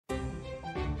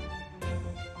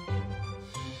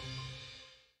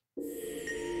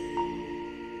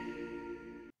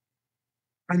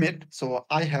I made. So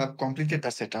I have completed the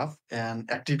setup and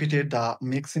activated the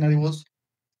make scenarios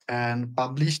and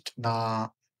published the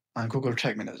Google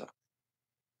Tag Manager.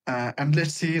 And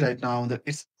let's see right now that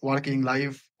it's working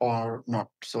live or not.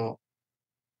 So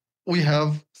we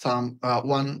have some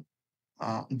one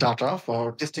data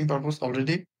for testing purpose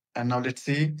already. And now let's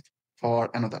see for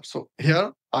another. So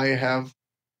here I have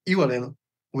URL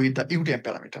with the UTM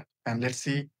parameter. And let's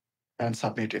see and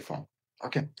submit a form.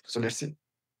 Okay, so let's see.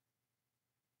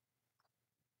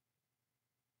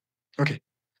 Okay,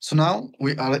 so now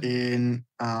we are in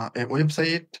a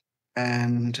website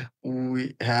and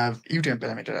we have UTM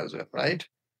parameter as well, right?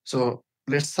 So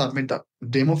let's submit the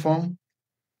demo form.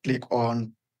 Click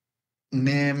on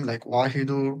name like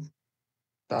Wahidur,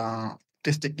 the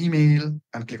testing email,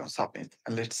 and click on submit.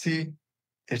 And let's see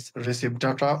it's received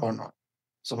data or not.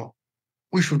 So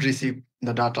we should receive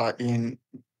the data in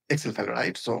Excel file,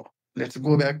 right? So let's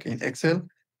go back in Excel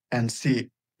and see,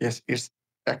 yes, it's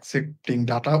accepting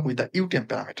data with the UTM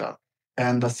parameter.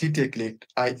 And the CTA clicked,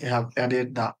 I have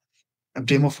added the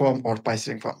demo form or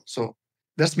pricing form. So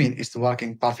that means it's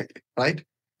working perfectly, right?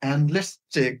 And let's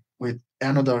check with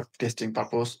another testing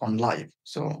purpose on live.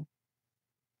 So,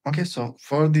 okay, so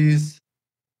for this,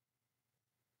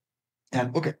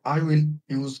 and okay, I will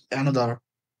use another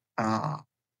uh,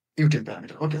 UTM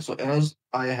parameter. Okay, so as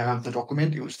I have the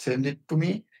document, you send it to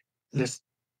me. Let's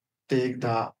take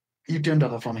the UTM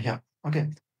data from here. Okay,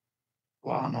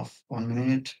 1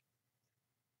 minute.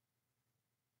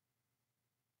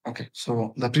 Okay,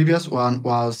 so the previous one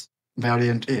was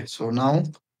variant A. So now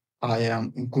I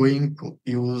am going to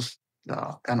use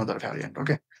the another variant.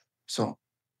 Okay, so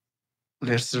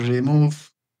let's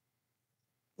remove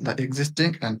the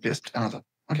existing and paste another.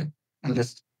 Okay, and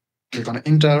let's click on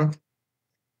enter.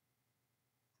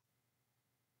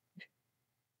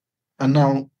 And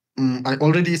now I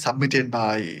already submitted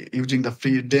by using the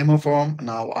free demo form.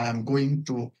 Now I am going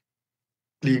to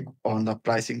click on the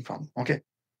pricing form. Okay.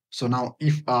 So now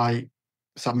if I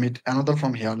submit another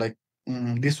form here, like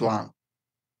this one,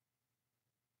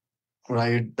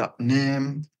 write the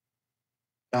name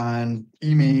and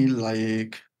email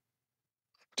like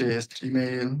test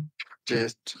email,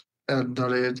 test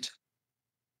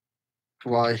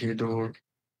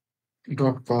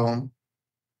 @yhidor.com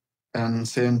and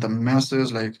send the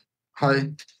message like,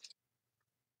 hi,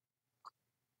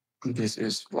 this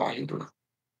is Wahidor.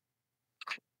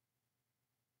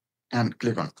 And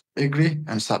click on agree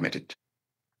and submit it.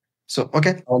 So,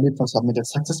 okay, our lead was submitted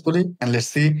successfully, and let's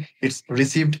see it's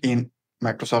received in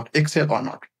Microsoft Excel or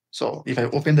not. So if I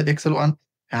open the Excel one,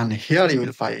 and here you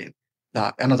will find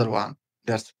the another one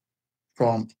that's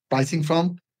from pricing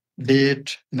from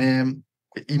date, name,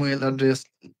 email address,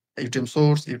 UTM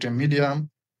source, UTM medium,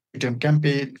 UTM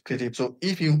campaign, creative. So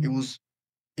if you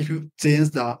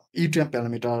change the UTM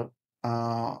parameter,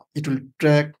 it will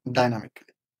track dynamically.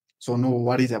 So no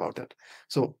worries about that.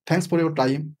 So thanks for your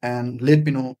time and let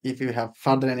me know if you have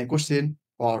further any question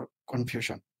or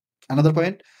confusion. Another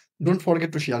point, don't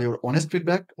forget to share your honest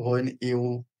feedback when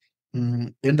you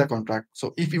end the contract.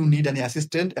 So if you need any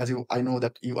assistant, I know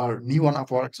that you are new on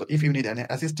Upwork. So if you need any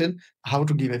assistant, how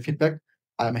to give a feedback,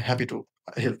 I'm happy to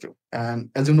help you. And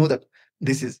as you know that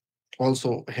this is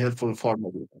also helpful for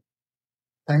me.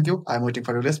 Thank you. I'm waiting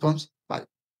for your response. Bye.